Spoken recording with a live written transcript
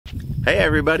Hey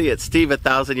everybody, it's Steve at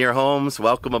 1000-Year Homes.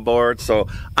 Welcome aboard. So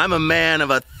I'm a man of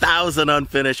 1,000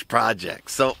 unfinished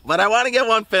projects. But I want to get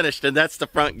one finished, and that's the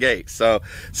front gate. So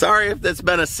sorry if it's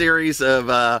been a series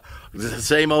of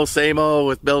same old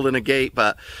with building a gate,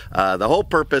 but the whole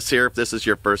purpose here, if this is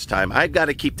your first time, I've got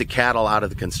to keep the cattle out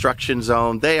of the construction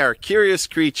zone. They are curious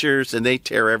creatures and they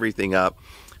tear everything up.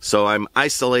 So I'm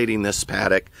isolating this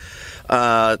paddock.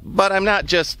 But I'm not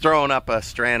just throwing up a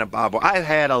strand of barbed wire. I've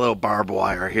had a little barbed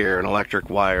wire here, an electric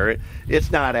wire.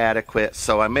 It's not adequate,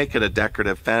 so I'm making a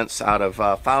decorative fence out of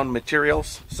found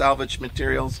materials, salvage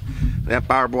materials. That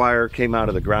barbed wire came out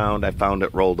of the ground. I found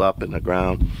it rolled up in the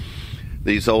ground.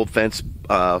 These old fence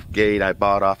gate I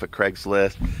bought off of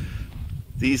Craigslist.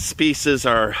 These pieces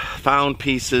are found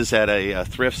pieces at a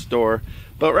thrift store.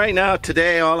 But right now,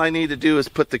 today, all I need to do is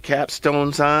put the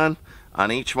capstones on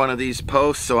each one of these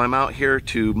posts. So I'm out here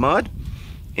to mud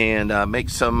and make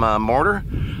some mortar.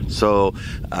 So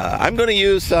I'm going to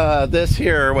use this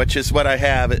here, which is what I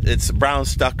have. It's brown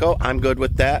stucco. I'm good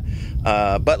with that.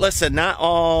 But listen, not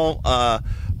all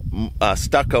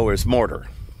stucco is mortar.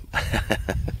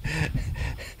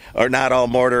 Or not all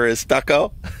mortar is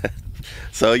stucco.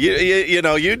 So you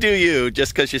know, you do you.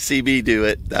 Just because you see me do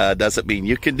it doesn't mean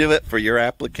you can do it for your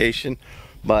application.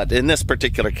 But in this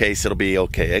particular case, it'll be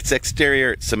okay. It's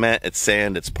exterior, it's cement, it's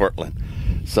sand, it's Portland.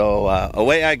 So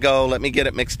away I go. Let me get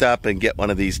it mixed up and get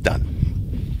one of these done.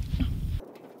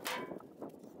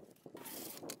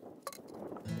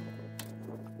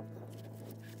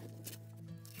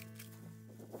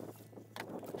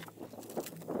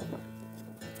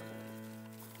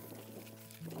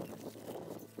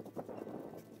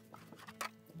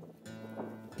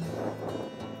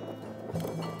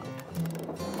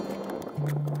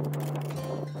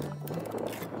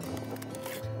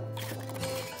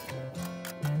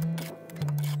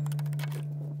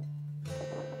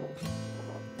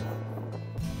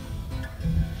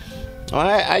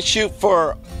 I shoot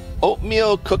for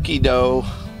oatmeal cookie dough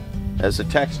as a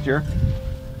texture.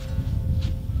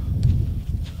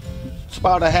 It's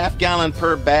about a ½ gallon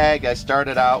per bag. I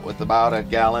started out with about a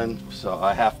gallon, so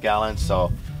a ½ gallon,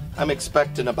 so I'm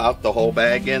expecting about the whole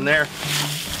bag in there.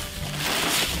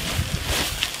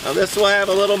 Now this will have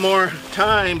a little more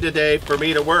time today for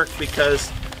me to work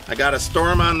because I got a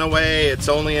storm on the way. It's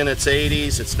only in its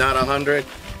 80s, it's not 100,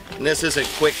 and this isn't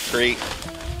quickcrete.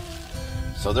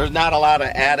 So there's not a lot of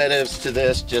additives to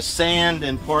this, just sand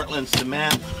and Portland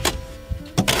cement.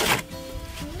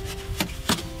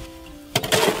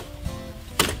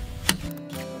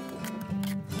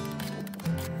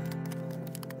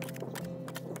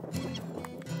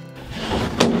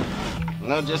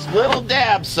 Now just little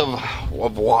dabs of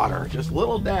water, just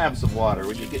little dabs of water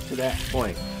when you get to that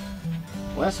point.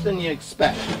 Less than you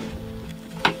expect.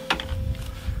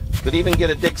 Could even get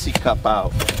a Dixie cup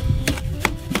out.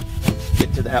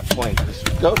 Get to that point.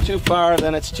 If you go too far,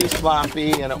 then it's too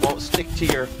sloppy and it won't stick to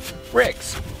your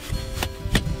bricks.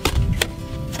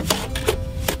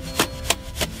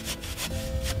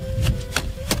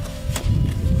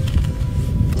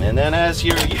 And then as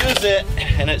you use it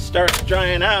and it starts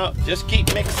drying out, just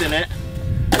keep mixing it.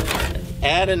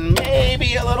 Adding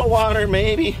maybe a little water,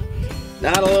 maybe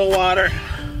not a little water.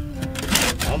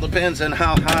 All depends on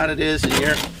how hot it is in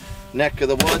your neck of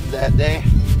the woods that day.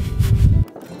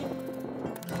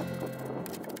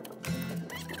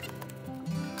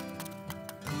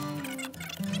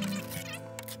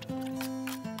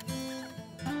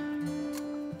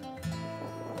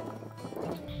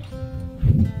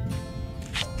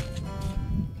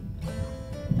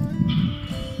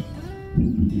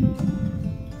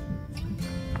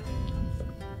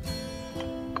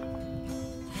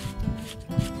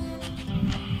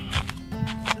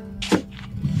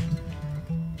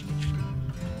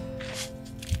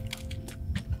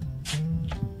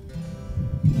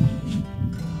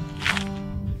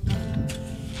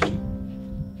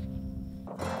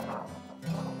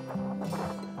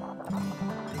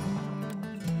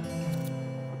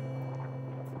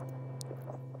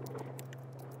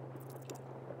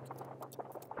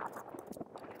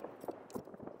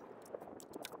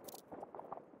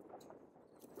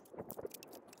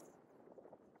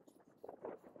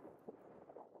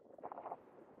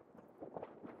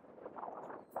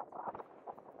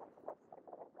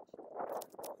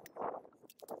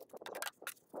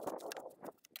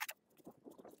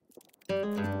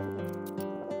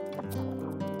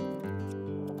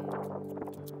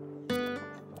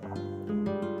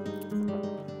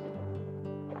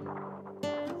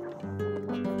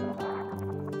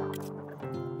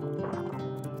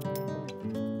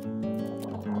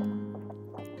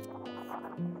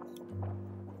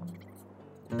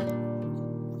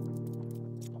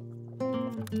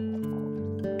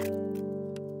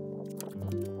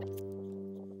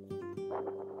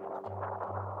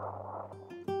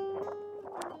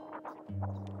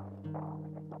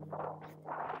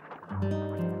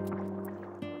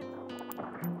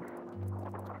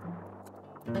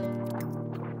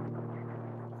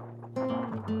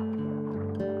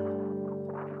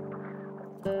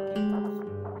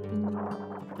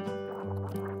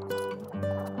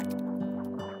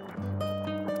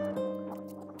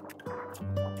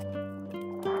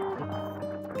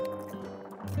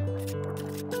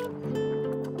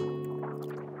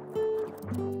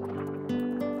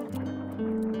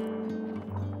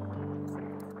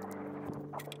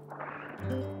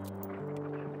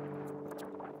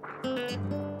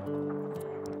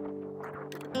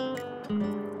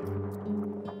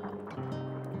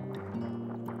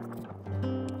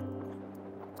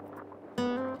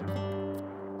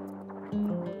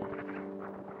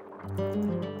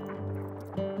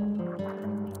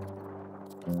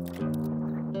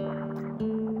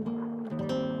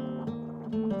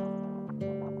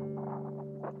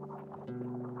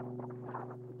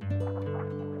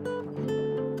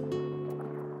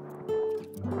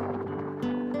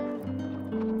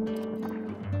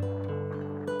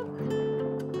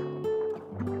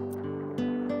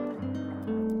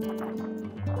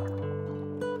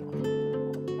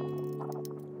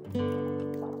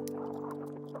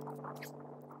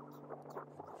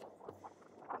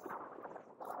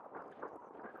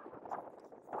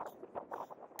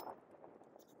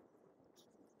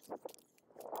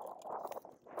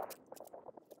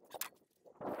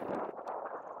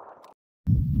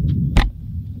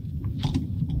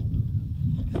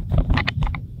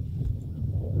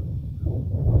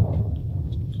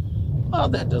 Oh,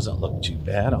 that doesn't look too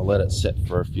bad. I'll let it sit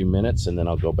for a few minutes and then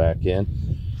I'll go back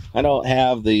in. I don't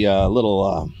have the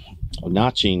little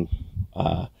notching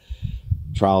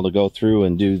trowel to go through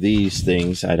and do these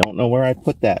things. I don't know where I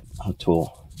put that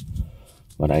tool,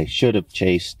 but I should have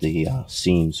chased the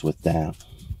seams with that.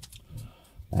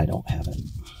 I don't have it.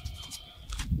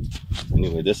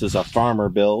 Anyway, this is a farmer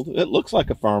build. It looks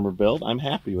like a farmer build. I'm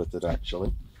happy with it,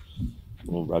 actually. A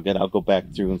little rugged. I'll go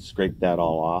back through and scrape that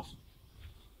all off.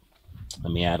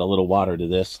 Let me add a little water to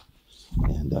this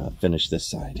and finish this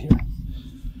side here.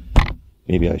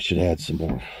 Maybe I should add some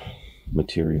more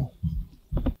material.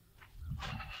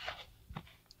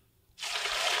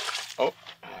 Oh,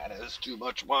 that is too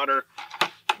much water.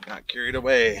 Got carried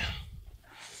away.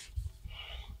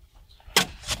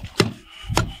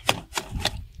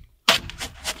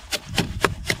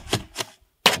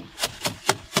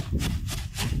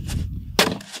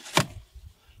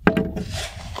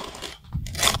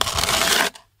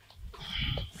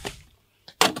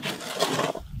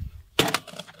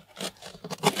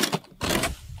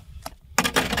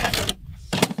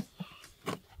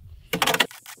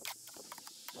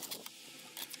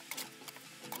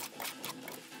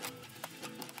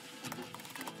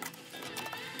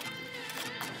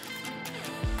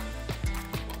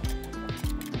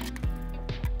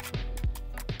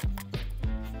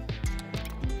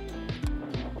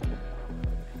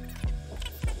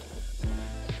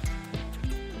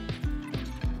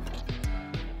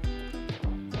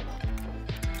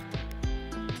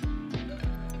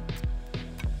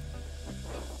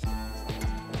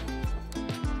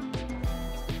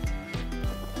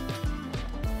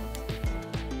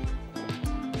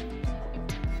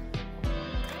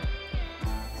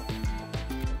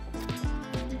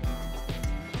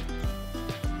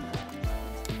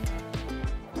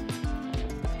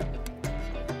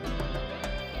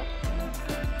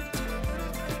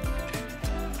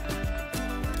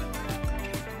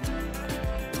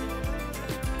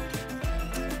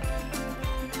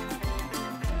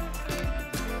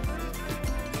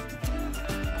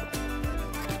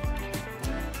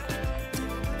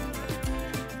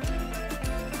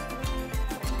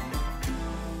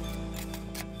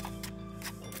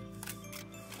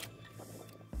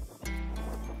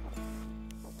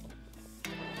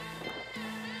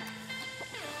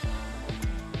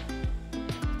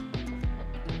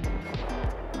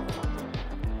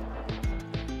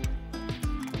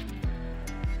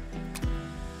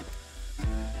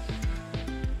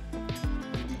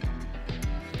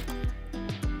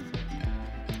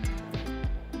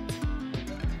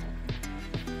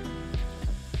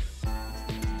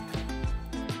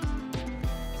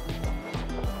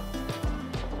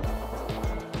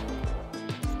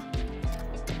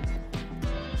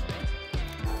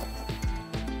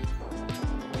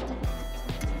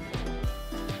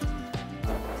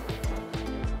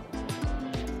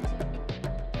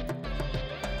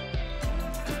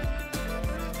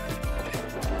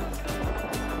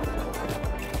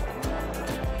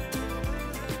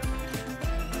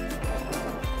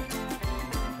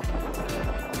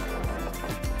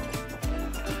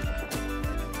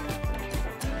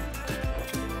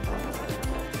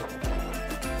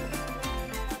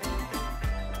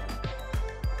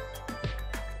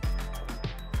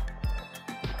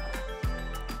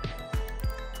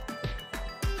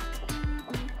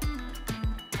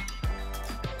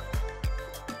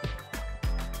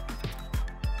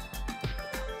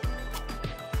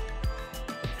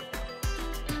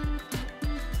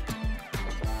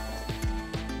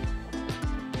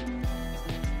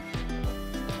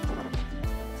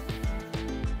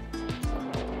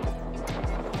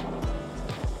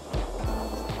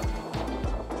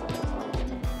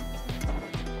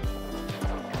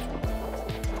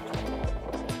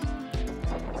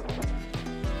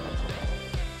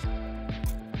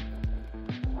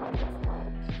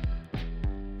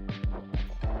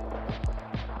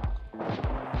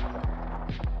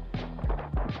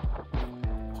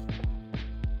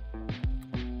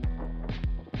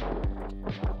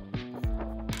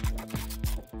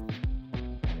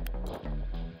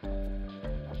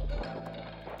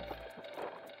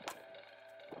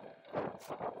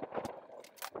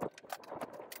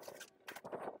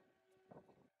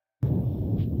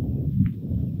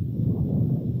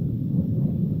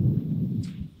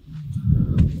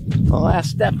 The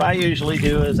last step I usually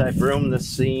do is I broom the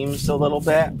seams a little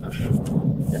bit,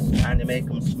 just trying to make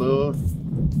them smooth.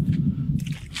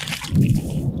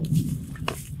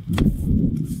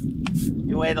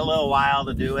 You wait a little while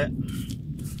to do it.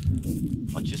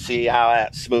 Once you see how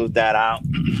that smoothed that out,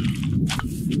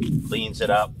 cleans it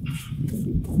up.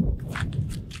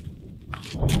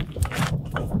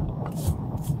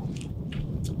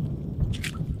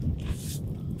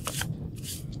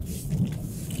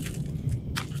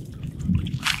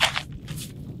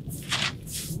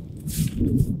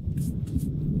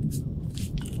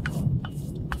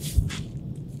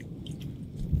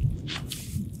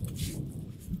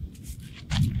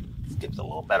 Gives a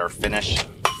little better finish.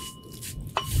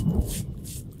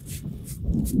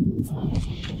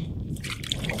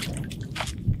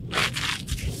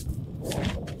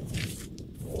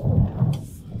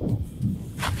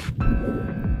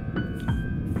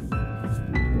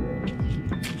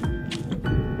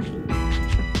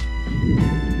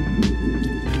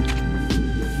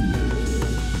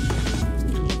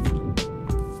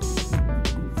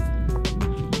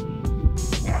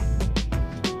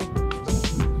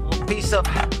 Piece of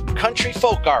country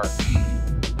folk art.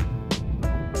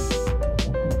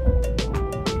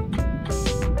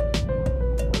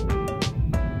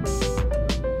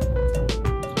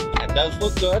 That does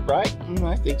look good, right?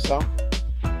 I think so.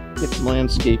 Get some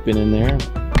landscaping in there.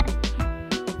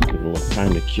 Give it a little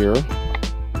time to cure.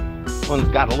 This one's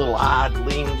got a little odd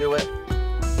lean to it.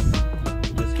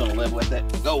 I'm just gonna live with it.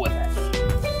 Go with it.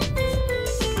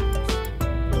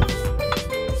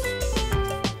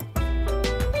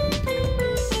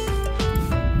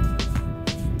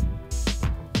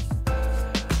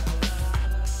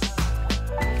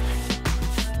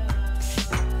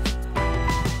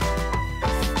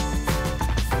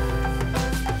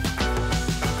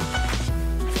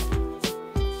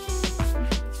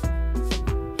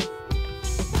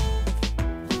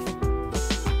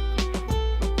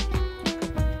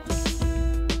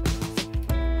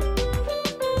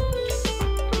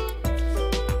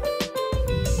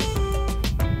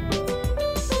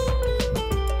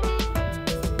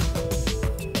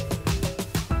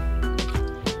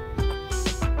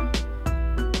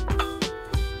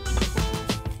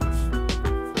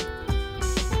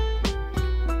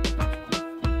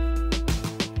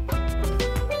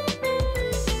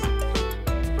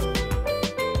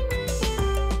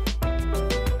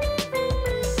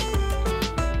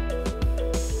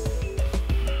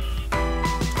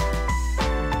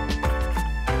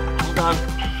 Done.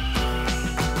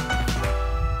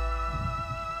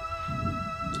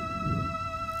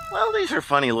 Well, these are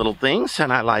funny little things,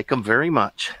 and I like them very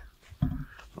much.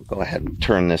 I'll go ahead and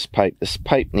turn this pipe. This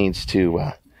pipe needs to,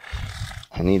 I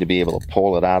need to be able to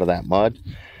pull it out of that mud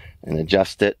and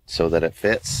adjust it so that it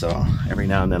fits. So every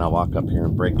now and then I'll walk up here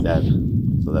and break that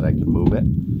so that I can move it.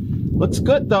 Looks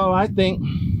good though, I think.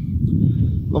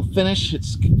 Little finish. It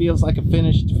feels like a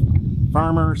finished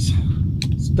farmer's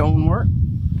stonework.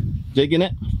 Digging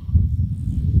it.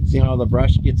 See how the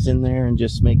brush gets in there and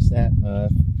just makes that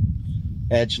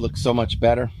edge look so much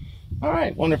better. All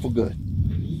right, wonderful, good.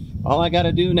 All I got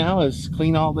to do now is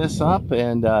clean all this up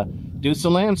and do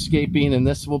some landscaping, and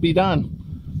this will be done.